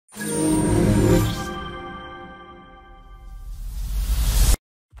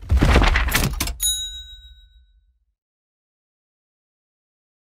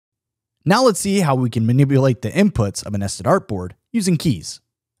Now let's see how we can manipulate the inputs of a nested artboard using keys.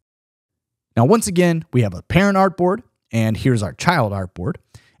 Now once again, we have a parent artboard, and here's our child artboard.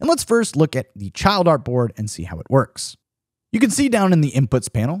 And let's first look at the child artboard and see how it works. You can see down in the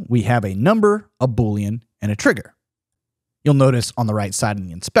inputs panel, we have a number, a boolean, and a trigger. You'll notice on the right side of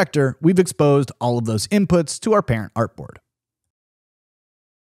the inspector, we've exposed all of those inputs to our parent artboard.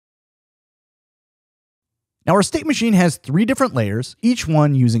 Now our state machine has 3 different layers, each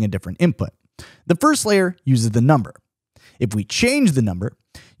one using a different input. The first layer uses the number. If we change the number,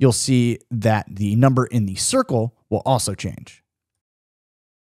 you'll see that the number in the circle will also change.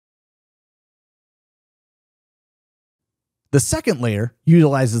 The second layer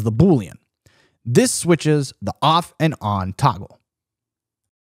utilizes the boolean. This switches the off and on toggle.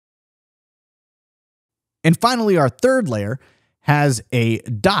 And finally, our third layer has a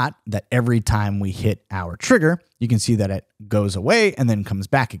dot that every time we hit our trigger, you can see that it goes away and then comes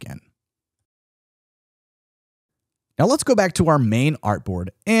back again. Now let's go back to our main artboard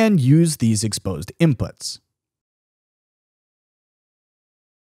and use these exposed inputs.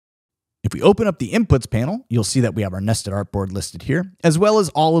 If we open up the inputs panel, you'll see that we have our nested artboard listed here, as well as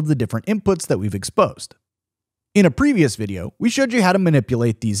all of the different inputs that we've exposed. In a previous video, we showed you how to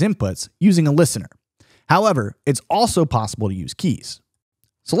manipulate these inputs using a listener. However, it's also possible to use keys.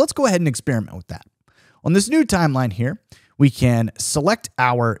 So let's go ahead and experiment with that. On this new timeline here, we can select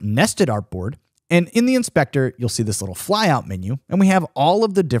our nested artboard, and in the inspector, you'll see this little flyout menu, and we have all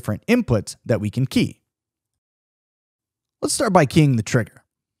of the different inputs that we can key. Let's start by keying the trigger.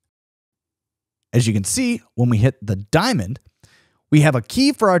 As you can see, when we hit the diamond, we have a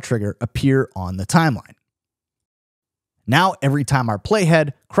key for our trigger appear on the timeline. Now, every time our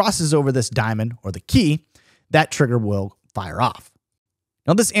playhead crosses over this diamond or the key, that trigger will fire off.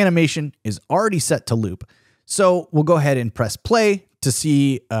 Now, this animation is already set to loop, so we'll go ahead and press play to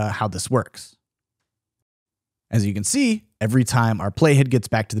see how this works. As you can see, every time our playhead gets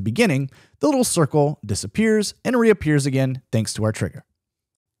back to the beginning, the little circle disappears and reappears again thanks to our trigger.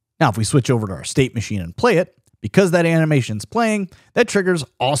 Now, if we switch over to our state machine and play it, because that animation's playing, that trigger's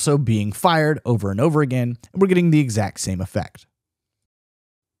also being fired over and over again, and we're getting the exact same effect.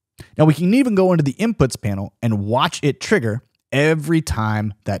 Now, we can even go into the inputs panel and watch it trigger every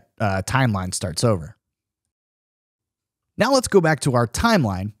time that timeline starts over. Now, let's go back to our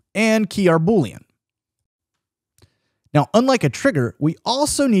timeline and key our boolean. Now, unlike a trigger, we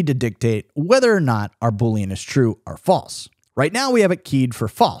also need to dictate whether or not our boolean is true or false. Right now, we have it keyed for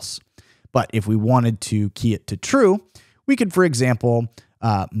false, but if we wanted to key it to true, we could, for example,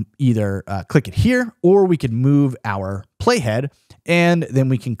 either click it here, or we could move our playhead, and then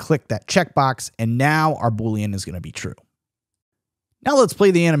we can click that checkbox, and now our boolean is going to be true. Now let's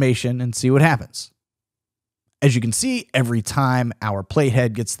play the animation and see what happens. As you can see, every time our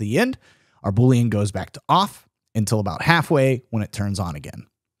playhead gets to the end, our boolean goes back to off until about halfway when it turns on again.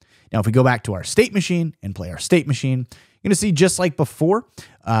 Now, if we go back to our state machine and play our state machine, you're going to see just like before,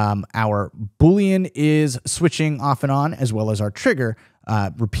 our boolean is switching off and on, as well as our trigger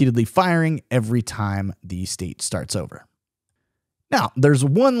repeatedly firing every time the state starts over. Now, there's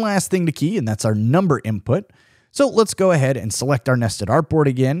one last thing to key, and that's our number input. So let's go ahead and select our nested artboard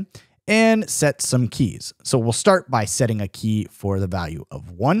again and set some keys. So we'll start by setting a key for the value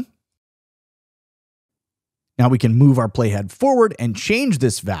of 1. Now we can move our playhead forward and change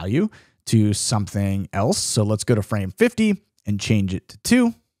this value to something else. So let's go to frame 50 and change it to 2.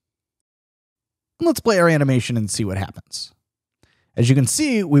 And let's play our animation and see what happens. As you can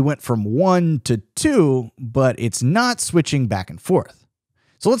see, we went from 1 to 2, but it's not switching back and forth.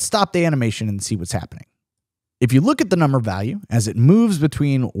 So let's stop the animation and see what's happening. If you look at the number value, as it moves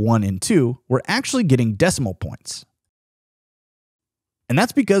between 1 and 2, we're actually getting decimal points. And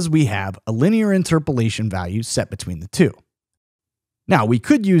that's because we have a linear interpolation value set between the two. Now, we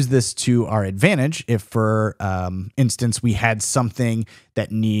could use this to our advantage if, for instance, we had something that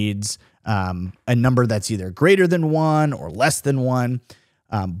needs a number that's either greater than 1 or less than 1.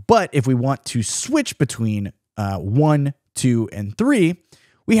 But if we want to switch between 1, 2, and 3,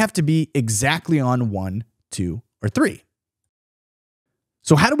 we have to be exactly on 1, 2, or 3.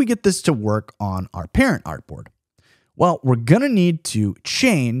 So how do we get this to work on our parent artboard? Well, we're going to need to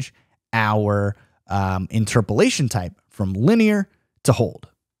change our interpolation type from linear to hold.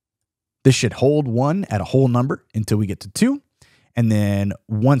 This should hold 1 at a whole number until we get to 2. And then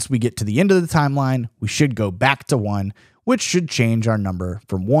once we get to the end of the timeline, we should go back to 1, which should change our number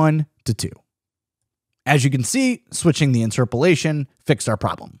from 1 to 2. As you can see, switching the interpolation fixed our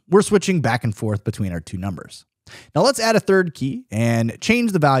problem. We're switching back and forth between our two numbers. Now let's add a third key and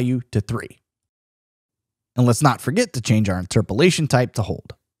change the value to 3. And let's not forget to change our interpolation type to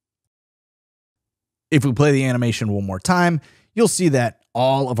hold. If we play the animation one more time, you'll see that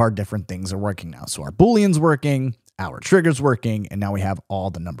all of our different things are working now. So our Boolean's working, our trigger's working, and now we have all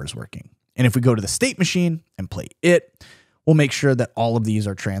the numbers working. And if we go to the state machine and play it, we'll make sure that all of these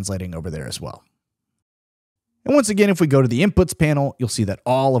are translating over there as well. And once again, if we go to the inputs panel, you'll see that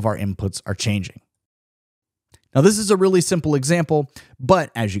all of our inputs are changing. Now, this is a really simple example,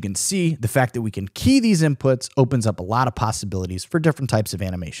 but as you can see, the fact that we can key these inputs opens up a lot of possibilities for different types of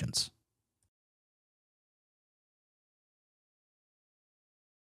animations.